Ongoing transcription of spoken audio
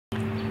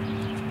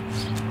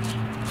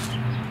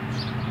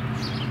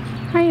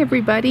Hi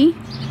everybody,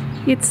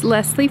 it's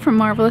Leslie from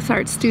Marvelous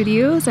Art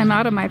Studios. I'm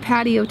out on my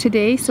patio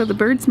today, so the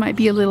birds might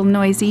be a little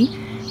noisy,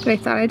 but I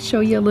thought I'd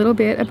show you a little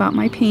bit about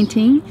my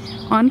painting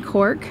on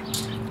cork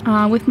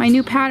with my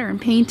new pattern,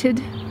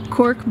 Painted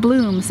Cork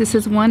Blooms. This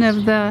is one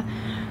of the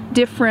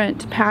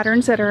different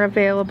patterns that are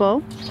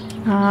available.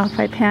 If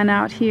I pan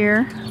out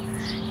here,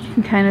 you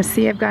can kind of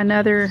see I've got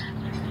another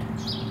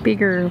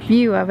bigger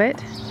view of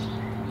it.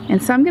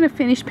 And so I'm going to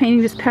finish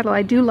painting this petal.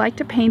 I do like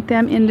to paint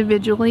them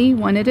individually,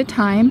 one at a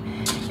time.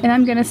 And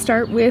I'm going to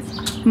start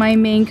with my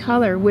main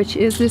color, which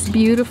is this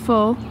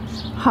beautiful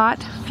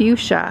hot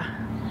fuchsia.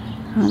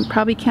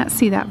 Probably can't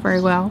see that very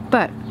well,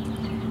 but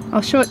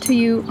I'll show it to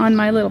you on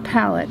my little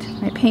palette,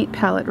 my paint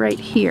palette right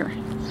here.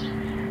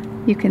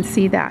 You can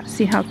see that.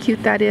 See how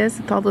cute that is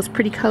with all those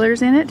pretty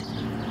colors in it?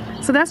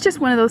 So that's just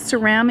one of those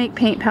ceramic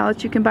paint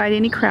palettes you can buy at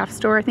any craft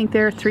store. I think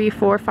they're $3,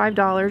 $4,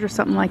 $5 or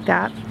something like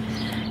that.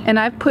 And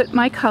I've put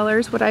my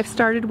colors. What I've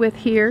started with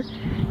here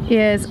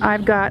is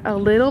I've got a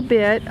little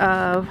bit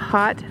of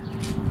hot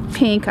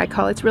pink,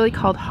 it's really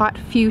called hot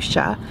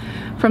fuchsia,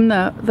 from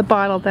the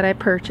bottle that I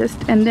purchased.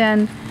 And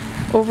then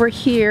over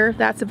here,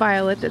 that's a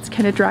violet that's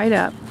kind of dried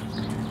up.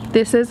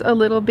 This is a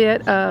little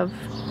bit of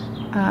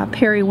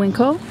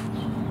periwinkle.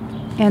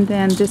 And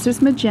then this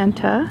is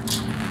magenta.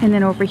 And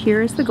then over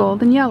here is the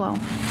golden yellow.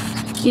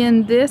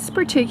 In this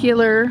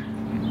particular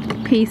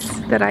piece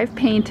that I've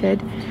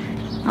painted,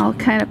 I'll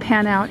kind of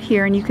pan out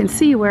here and you can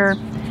see where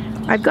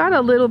I've got a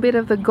little bit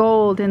of the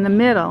gold in the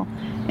middle,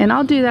 and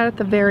I'll do that at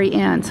the very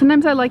end.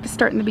 Sometimes I like to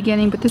start in the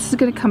beginning, but this is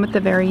going to come at the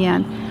very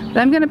end.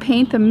 But I'm going to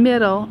paint the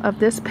middle of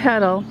this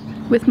petal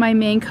with my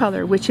main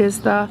color, which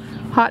is the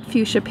hot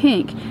fuchsia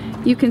pink.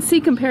 You can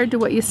see compared to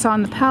what you saw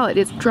in the palette,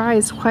 it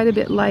dries quite a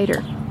bit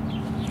lighter.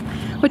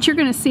 What you're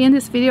going to see in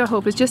this video, I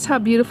hope, is just how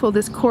beautiful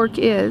this cork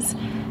is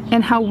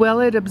and how well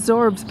it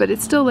absorbs, but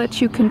it still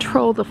lets you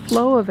control the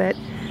flow of it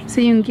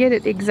so you can get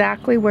it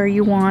exactly where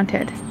you want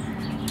it.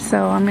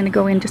 So I'm going to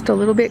go in just a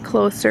little bit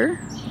closer,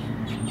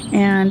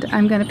 and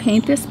I'm going to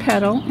paint this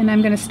petal, and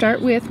I'm going to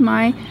start with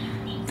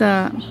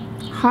the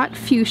hot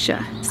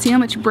fuchsia. See how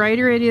much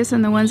brighter it is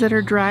than the ones that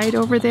are dried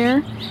over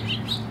there?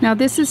 Now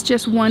this is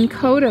just one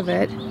coat of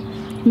it,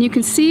 and you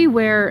can see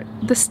where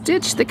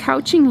the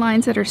couching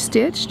lines that are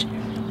stitched,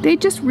 they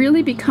just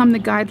really become the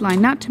guideline.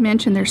 Not to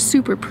mention they're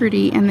super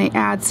pretty, and they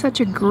add such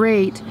a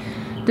great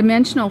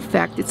dimensional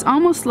effect. It's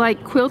almost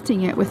like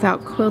quilting it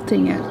without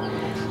quilting it.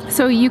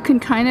 So you can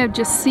kind of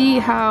just see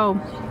how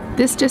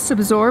this just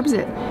absorbs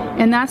it.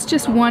 And that's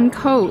just one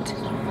coat.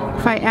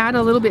 If I add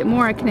a little bit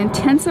more, I can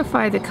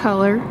intensify the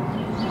color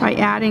by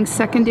adding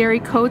secondary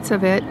coats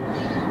of it,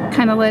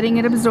 kind of letting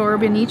it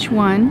absorb in each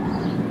one.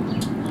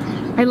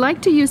 I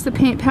like to use the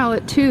paint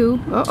palette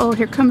too. Uh-oh,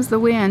 here comes the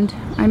wind.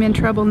 I'm in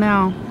trouble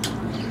now.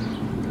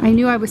 I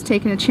knew I was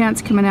taking a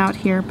chance coming out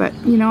here, but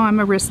you know, I'm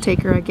a risk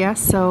taker, I guess,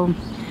 so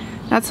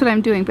that's what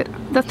I'm doing. But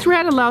the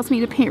thread allows me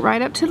to paint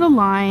right up to the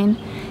line.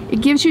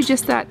 It gives you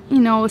just that, you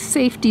know,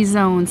 safety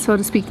zone, so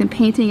to speak, than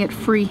painting it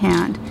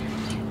freehand.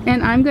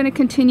 And I'm going to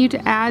continue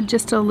to add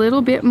just a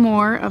little bit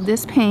more of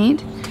this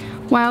paint.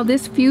 While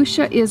this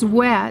fuchsia is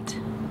wet,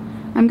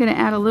 I'm going to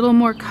add a little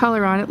more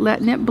color on it,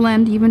 letting it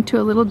blend even to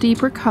a little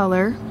deeper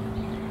color.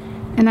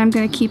 And I'm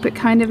going to keep it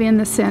kind of in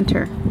the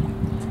center.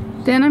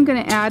 Then I'm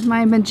going to add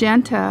my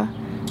magenta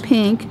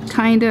pink,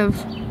 kind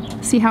of,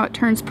 see how it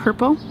turns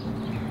purple?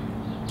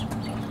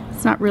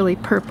 It's not really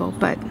purple,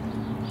 but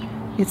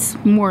it's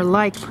more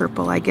like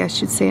purple, I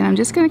guess you'd say. And I'm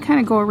just going to kind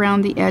of go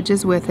around the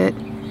edges with it.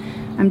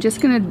 I'm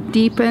just going to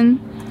deepen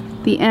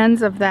the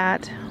ends of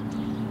that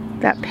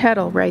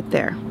petal right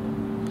there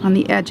on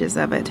the edges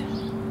of it.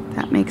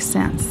 That makes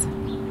sense.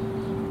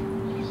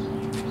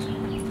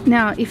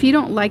 Now, if you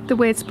don't like the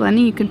way it's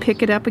blending, you can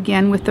pick it up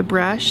again with the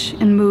brush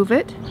and move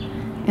it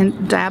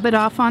and dab it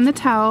off on the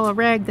towel, a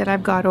rag that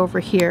I've got over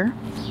here.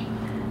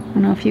 I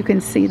don't know if you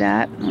can see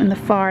that in the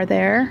far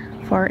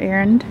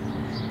end.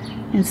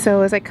 And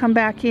so as I come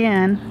back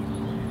in,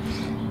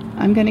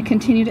 I'm going to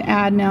continue to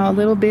add now a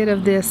little bit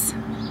of this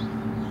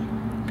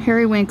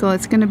periwinkle.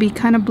 It's going to be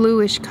kind of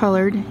bluish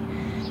colored.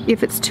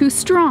 If it's too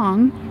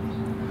strong,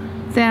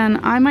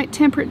 then I might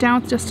temper it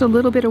down with just a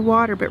little bit of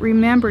water, but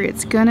remember,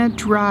 it's going to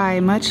dry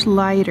much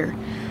lighter.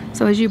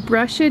 So as you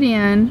brush it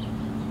in,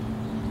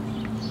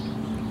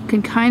 you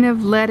can kind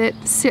of let it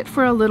sit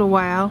for a little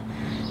while.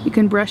 You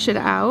can brush it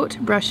out,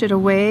 brush it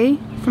away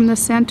from the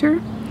center.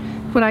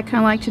 What I kind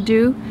of like to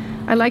do,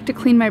 I like to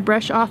clean my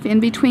brush off in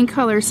between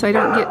colors so I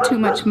don't get too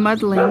much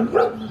muddling.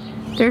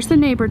 There's the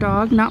neighbor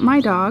dog, not my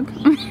dog.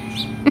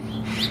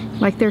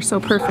 Like they're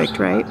so perfect,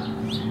 right?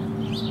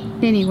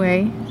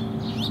 Anyway,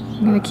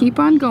 I'm going to keep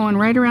on going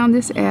right around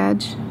this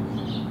edge.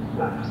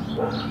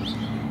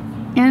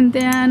 And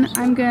then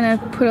I'm going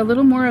to put a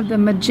little more of the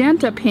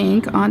magenta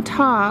pink on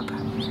top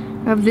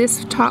of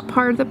this top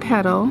part of the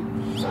petal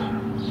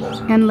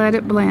and let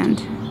it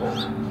blend.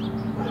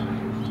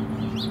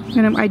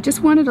 And I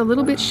just want it a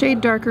little bit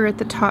shade darker at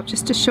the top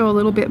just to show a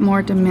little bit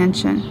more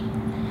dimension.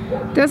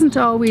 It isn't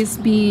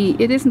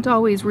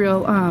always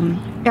real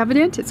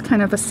evident. It's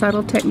kind of a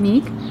subtle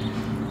technique.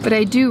 but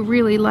I do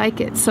really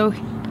like it. So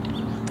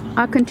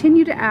I'll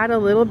continue to add a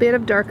little bit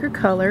of darker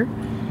color.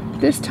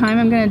 This time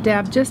I'm going to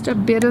dab just a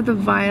bit of the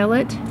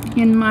violet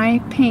in my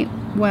paint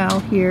well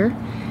here.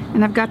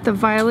 And I've got the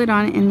violet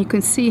on it, and you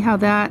can see how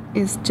that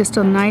is just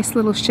a nice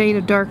little shade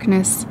of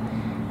darkness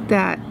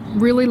that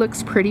really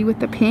looks pretty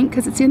with the pink,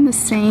 because it's in the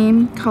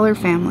same color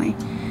family.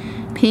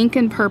 Pink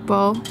and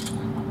purple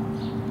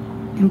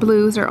and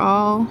blues are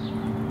all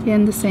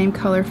in the same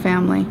color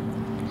family.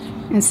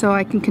 And so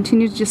I can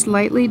continue to just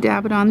lightly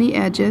dab it on the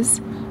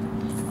edges.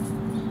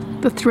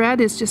 The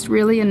thread is just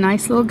really a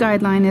nice little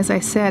guideline, as I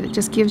said. It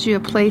just gives you a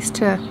place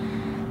to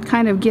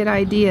kind of get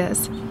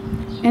ideas.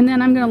 And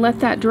then I'm going to let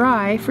that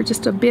dry for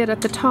just a bit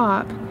at the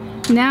top.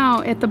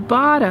 Now at the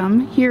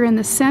bottom, here in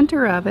the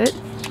center of it,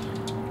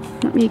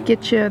 let me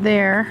get you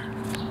there.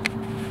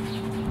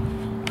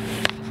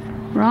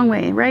 Wrong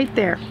way, right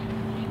there.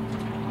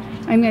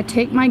 I'm going to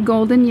take my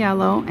golden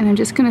yellow and I'm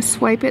just going to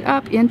swipe it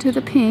up into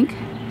the pink.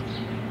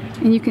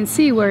 And you can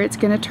see where it's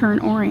going to turn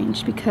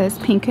orange, because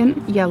pink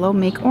and yellow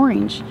make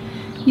orange.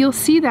 You'll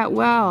see that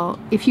well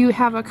if you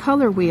have a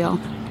color wheel,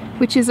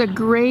 which is a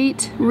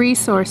great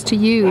resource to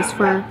use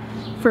for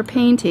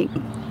painting.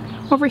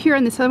 Over here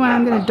on this other one,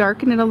 I'm going to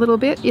darken it a little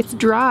bit. It's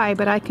dry,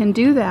 but I can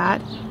do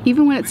that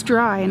even when it's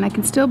dry, and I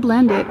can still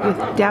blend it with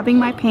dabbing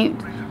my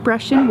paint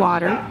brush in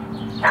water.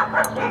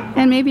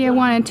 And maybe I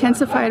want to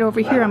intensify it over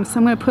here, so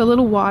I'm going to put a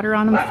little water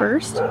on them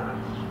first,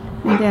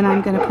 and then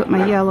I'm going to put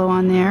my yellow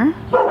on there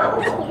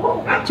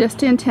just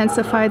to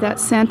intensify that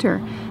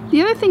center.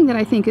 The other thing that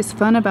I think is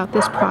fun about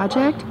this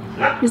project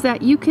is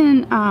that you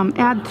can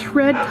add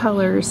thread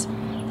colors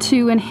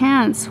to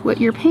enhance what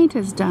your paint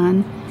has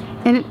done.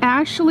 And it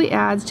actually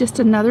adds just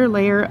another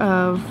layer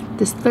of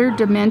this third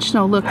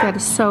dimensional look that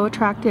is so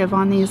attractive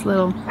on these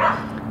little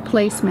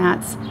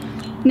placemats.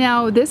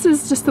 Now this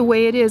is just the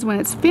way it is when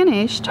it's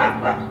finished.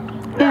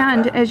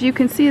 And as you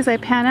can see as I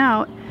pan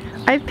out,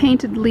 I've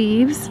painted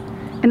leaves,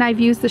 and I've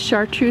used the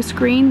chartreuse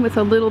green with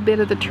a little bit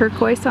of the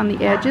turquoise on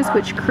the edges,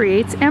 which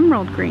creates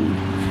emerald green.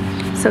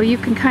 So you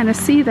can kind of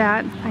see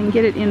that. I can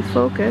get it in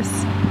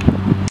focus.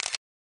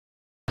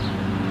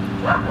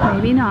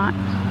 Maybe not.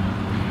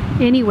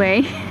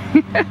 Anyway.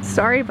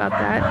 Sorry about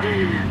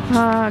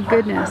that.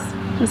 Goodness.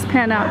 Let's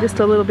pan out just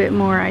a little bit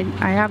more. I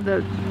have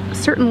the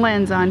certain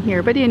lens on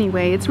here, but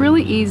anyway, it's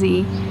really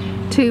easy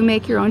to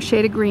make your own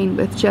shade of green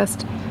with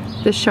just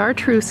the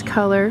chartreuse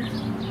color.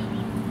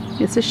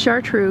 It's a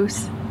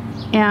chartreuse,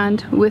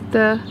 and with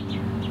the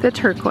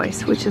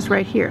turquoise, which is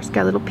right here. It's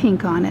got a little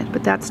pink on it,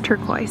 but that's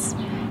turquoise.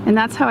 And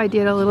that's how I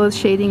did a little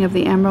shading of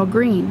the emerald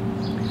green.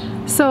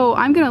 So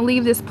I'm going to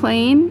leave this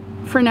plain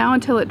for now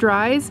until it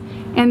dries,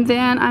 and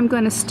then I'm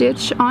going to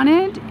stitch on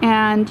it,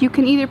 and you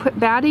can either put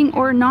batting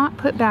or not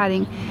put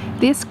batting.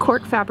 This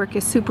cork fabric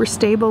is super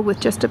stable with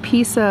just a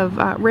piece of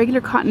regular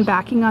cotton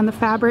backing on the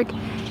fabric,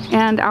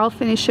 and I'll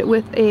finish it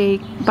with a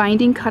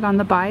binding cut on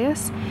the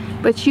bias.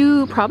 But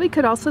you probably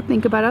could also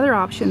think about other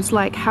options,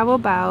 like how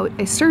about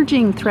a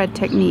serging thread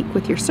technique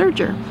with your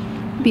serger?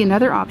 Be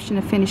another option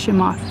to finish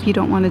them off if you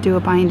don't want to do a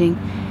binding.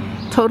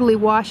 Totally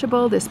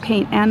washable, this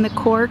paint and the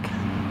cork.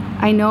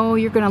 I know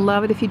you're going to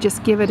love it if you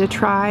just give it a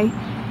try.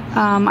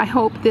 I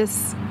hope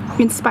this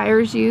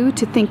inspires you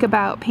to think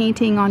about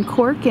painting on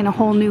cork in a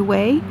whole new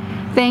way.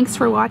 Thanks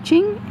for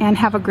watching, and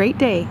have a great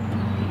day.